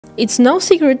It's no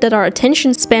secret that our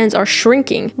attention spans are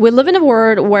shrinking. We live in a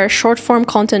world where short-form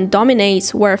content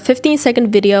dominates, where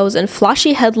 15-second videos and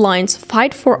flashy headlines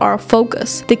fight for our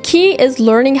focus. The key is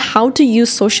learning how to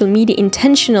use social media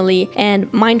intentionally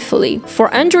and mindfully.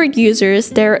 For Android users,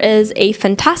 there is a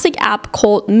fantastic app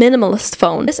called Minimalist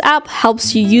Phone. This app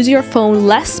helps you use your phone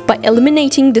less by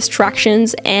eliminating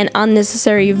distractions and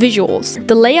unnecessary visuals.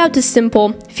 The layout is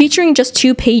simple, featuring just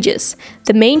 2 pages.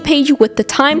 The main page with the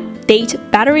time, date,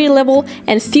 battery level,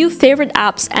 and few favorite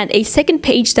apps, and a second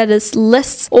page that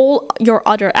lists all your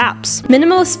other apps.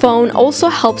 Minimalist Phone also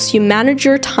helps you manage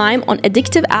your time on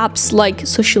addictive apps like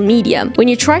social media. When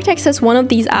you try to access one of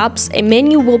these apps, a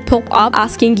menu will pop up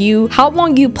asking you how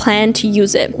long you plan to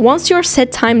use it. Once your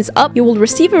set time is up, you will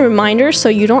receive a reminder so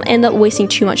you don't end up wasting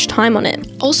too much time on it.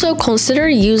 Also, consider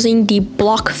using the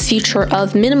block feature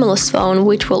of Minimalist Phone,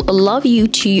 which will allow you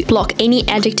to block any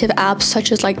addictive apps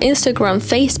such as like Instagram,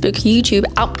 Facebook, YouTube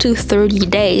up to 30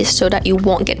 days so that you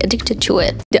won't get addicted to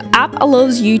it. The app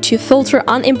allows you to filter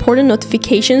unimportant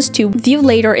notifications to view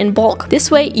later in bulk. This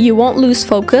way, you won't lose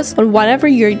focus on whatever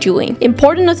you're doing.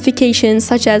 Important notifications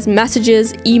such as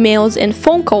messages, emails, and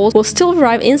phone calls will still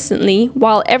arrive instantly,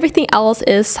 while everything else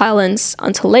is silenced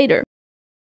until later.